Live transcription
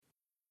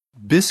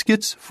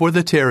Biscuits for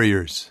the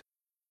Terriers.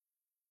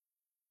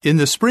 In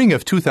the spring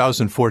of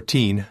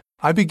 2014,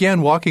 I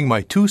began walking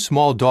my two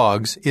small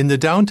dogs in the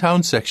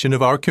downtown section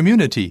of our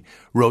community,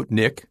 wrote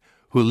Nick,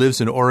 who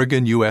lives in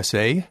Oregon,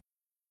 USA.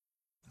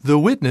 The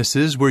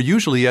witnesses were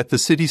usually at the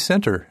city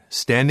center,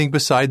 standing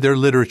beside their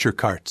literature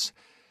carts.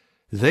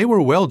 They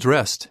were well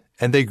dressed,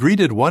 and they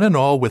greeted one and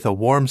all with a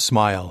warm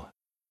smile.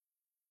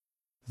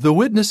 The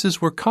witnesses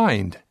were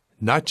kind,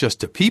 not just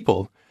to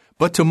people,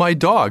 but to my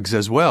dogs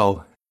as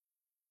well.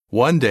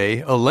 One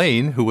day,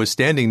 Elaine, who was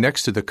standing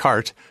next to the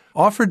cart,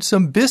 offered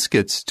some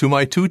biscuits to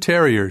my two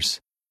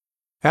terriers.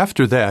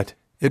 After that,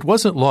 it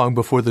wasn't long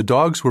before the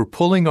dogs were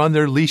pulling on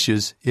their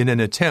leashes in an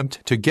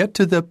attempt to get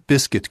to the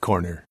biscuit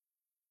corner.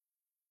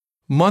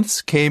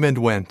 Months came and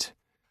went.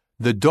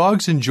 The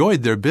dogs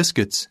enjoyed their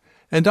biscuits,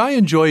 and I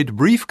enjoyed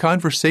brief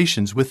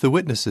conversations with the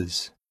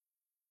witnesses.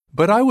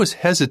 But I was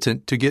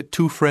hesitant to get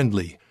too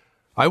friendly.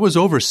 I was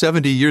over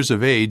 70 years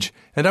of age,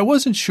 and I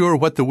wasn't sure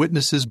what the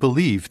witnesses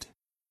believed.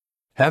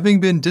 Having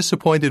been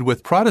disappointed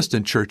with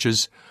Protestant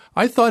churches,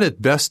 I thought it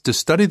best to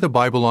study the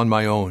Bible on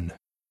my own.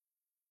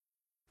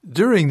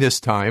 During this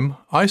time,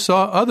 I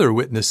saw other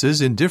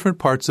witnesses in different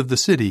parts of the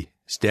city,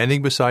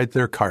 standing beside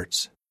their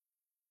carts.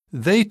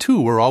 They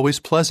too were always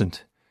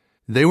pleasant.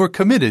 They were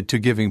committed to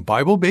giving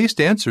Bible-based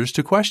answers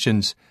to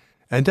questions,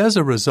 and as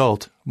a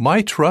result,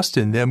 my trust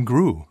in them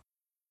grew.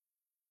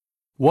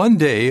 One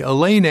day,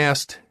 Elaine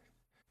asked,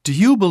 "Do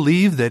you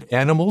believe that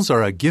animals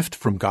are a gift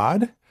from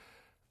God?"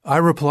 I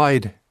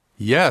replied,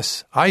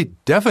 "Yes, I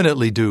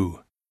definitely do."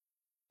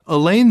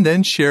 Elaine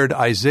then shared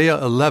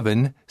Isaiah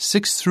 11,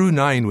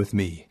 6-9 with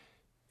me.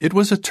 It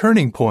was a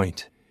turning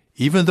point,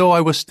 even though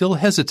I was still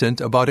hesitant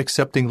about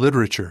accepting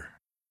literature.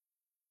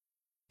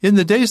 In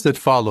the days that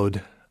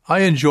followed,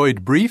 I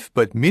enjoyed brief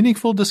but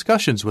meaningful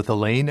discussions with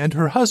Elaine and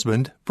her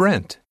husband,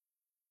 Brent.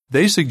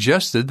 They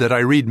suggested that I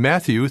read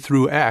Matthew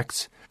through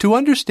Acts to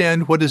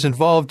understand what is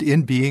involved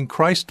in being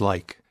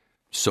Christ-like.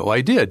 So I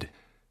did.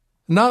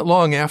 Not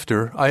long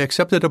after, I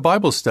accepted a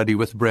Bible study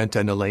with Brent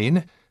and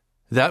Elaine.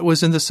 That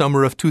was in the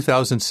summer of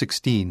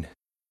 2016.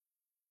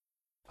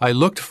 I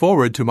looked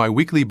forward to my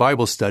weekly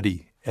Bible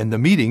study and the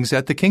meetings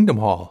at the Kingdom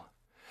Hall.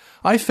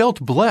 I felt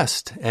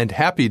blessed and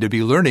happy to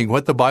be learning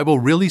what the Bible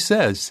really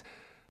says.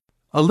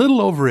 A little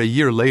over a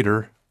year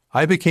later,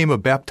 I became a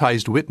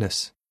baptized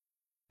witness.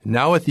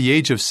 Now at the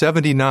age of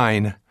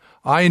 79,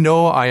 I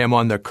know I am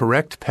on the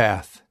correct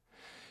path.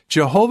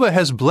 Jehovah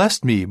has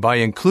blessed me by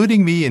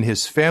including me in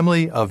His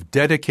family of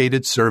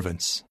dedicated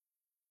servants.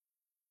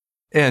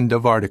 End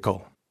of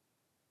article.